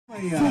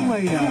Okay,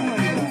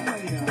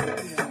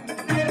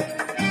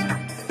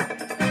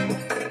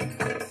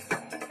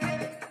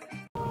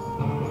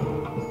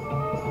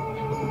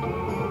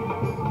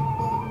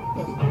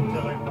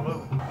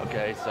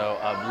 so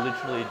I've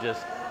literally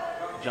just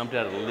jumped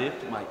out of the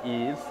lift. My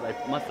ears, they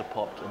must have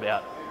popped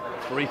about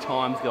 3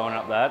 times going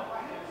up that.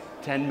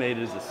 10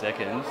 meters a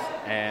second,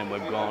 and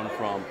we've gone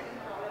from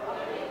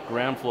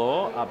ground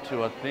floor up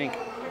to, I think,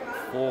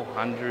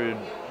 400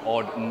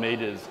 odd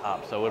meters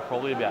up. So we're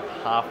probably about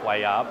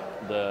halfway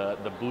up the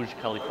Burj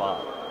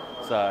Khalifa.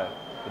 So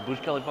the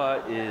Burj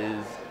Khalifa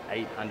is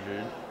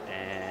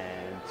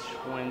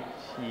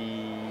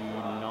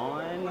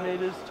 829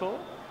 meters tall.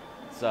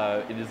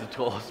 So it is the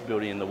tallest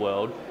building in the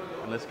world.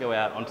 And let's go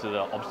out onto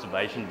the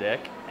observation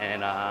deck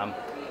and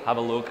have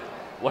a look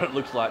what it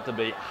looks like to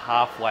be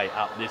halfway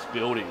up this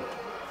building.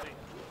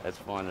 Let's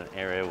find an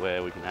area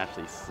where we can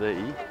actually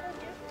see.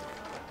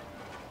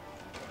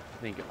 I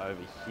think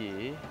over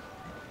here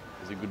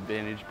is a good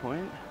vantage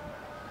point.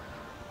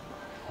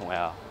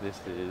 Wow, this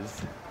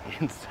is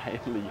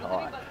insanely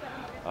high.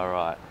 All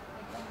right,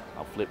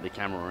 I'll flip the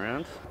camera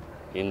around.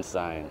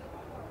 Insane.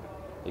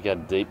 Look how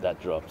deep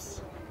that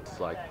drops. It's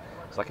like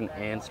an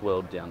ant's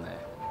world down there.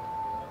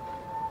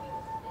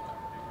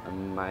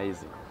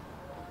 Amazing.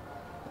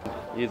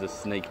 Here's a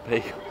sneak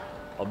peek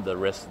of the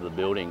rest of the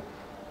building.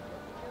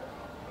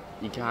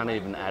 You can't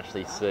even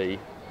actually see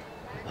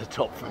the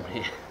top from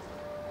here.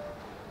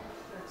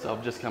 So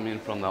I've just come in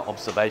from the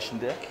observation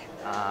deck,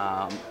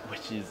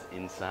 which is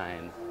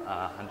insane.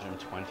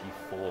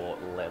 124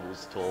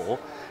 levels tall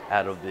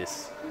out of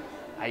this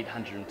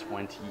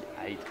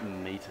 828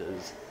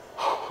 meters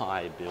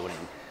high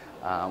building.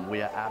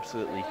 We are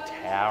absolutely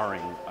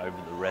towering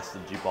over the rest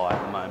of Dubai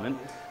at the moment,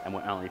 and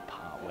we're only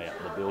part way up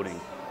the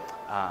building.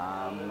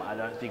 I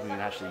don't think we can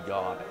actually go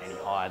up any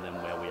higher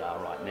than where we are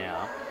right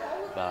now,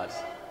 but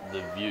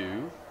the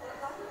view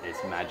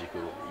is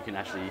magical. You can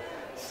actually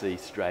see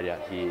straight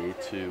out here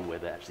to where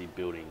they're actually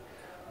building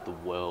the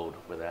world,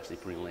 where they're actually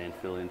putting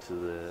landfill into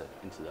the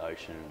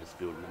ocean and just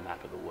building a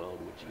map of the world,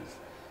 which is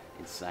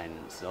insane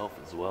in itself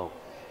as well.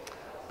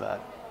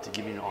 But to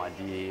give you an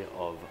idea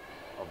of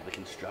the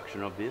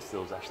construction of this, there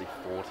was actually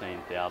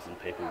 14,000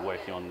 people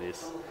working on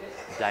this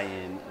day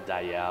in,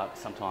 day out,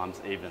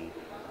 sometimes even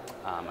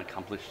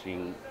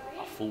accomplishing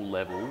a full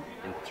level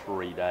in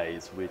 3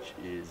 days, which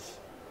is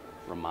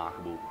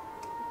remarkable.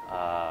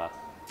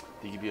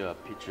 To give you a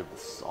picture of the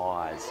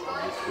size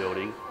of this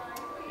building,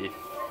 if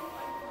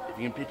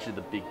you can picture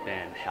the Big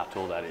Ben, how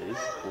tall that is,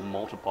 we'll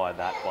multiply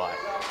that by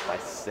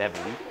 7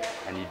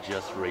 and you're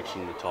just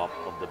reaching the top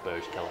of the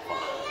Burj Khalifa.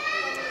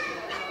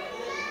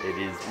 It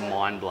is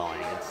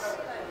mind-blowing.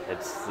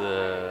 It's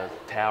the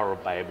Tower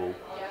of Babel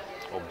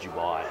of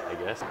Dubai, I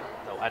guess.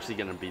 They're actually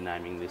going to be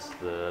naming this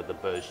the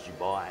Burj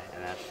Dubai,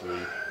 and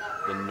actually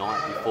the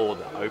night before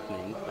the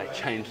opening they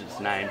changed its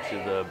name to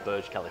the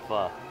Burj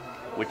Khalifa,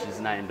 which is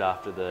named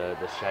after the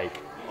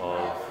Sheikh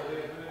of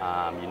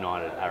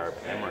United Arab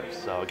Emirates.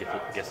 So I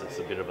guess it's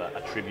a bit of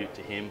a tribute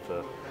to him.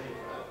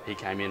 He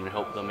came in and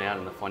helped them out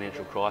in the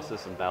financial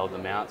crisis and bailed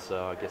them out,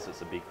 so I guess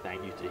it's a big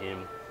thank you to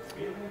him.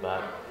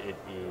 But it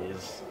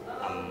is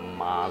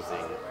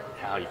amazing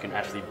how you can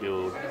actually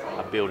build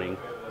a building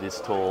this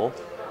tall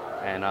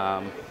and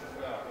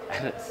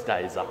it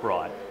stays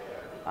upright.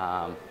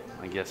 I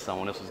guess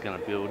someone else is going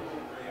to build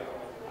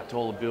a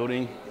taller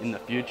building in the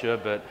future,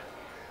 but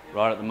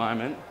right at the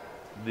moment,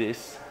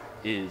 this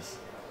is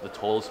the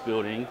tallest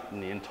building in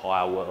the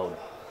entire world.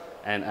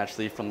 And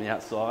actually from the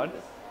outside,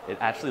 it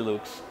actually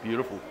looks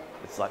beautiful.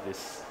 It's like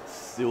this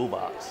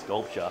silver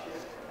sculpture,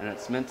 and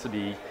it's meant to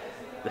be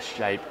the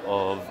shape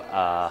of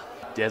a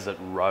desert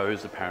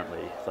rose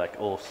apparently. It's like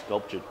all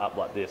sculptured up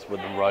like this where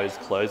the rose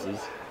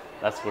closes.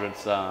 That's what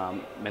it's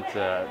meant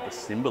to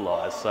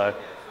symbolise. So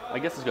I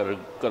guess it's got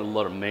a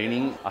lot of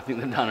meaning. I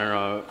think they've done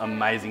an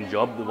amazing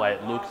job, the way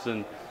it looks,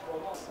 and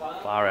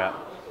far out.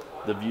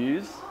 The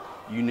views,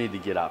 you need to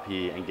get up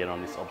here and get on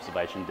this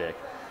observation deck.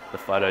 The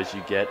photos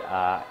you get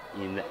are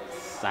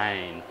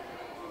insane.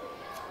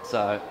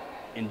 So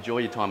enjoy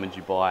your time in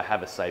Dubai,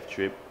 have a safe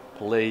trip.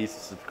 Please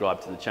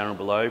subscribe to the channel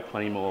below,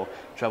 plenty more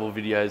travel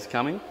videos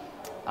coming.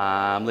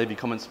 Leave your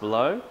comments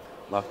below,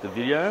 like the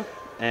video,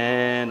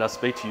 and I'll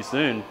speak to you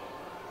soon.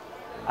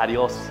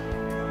 Adios.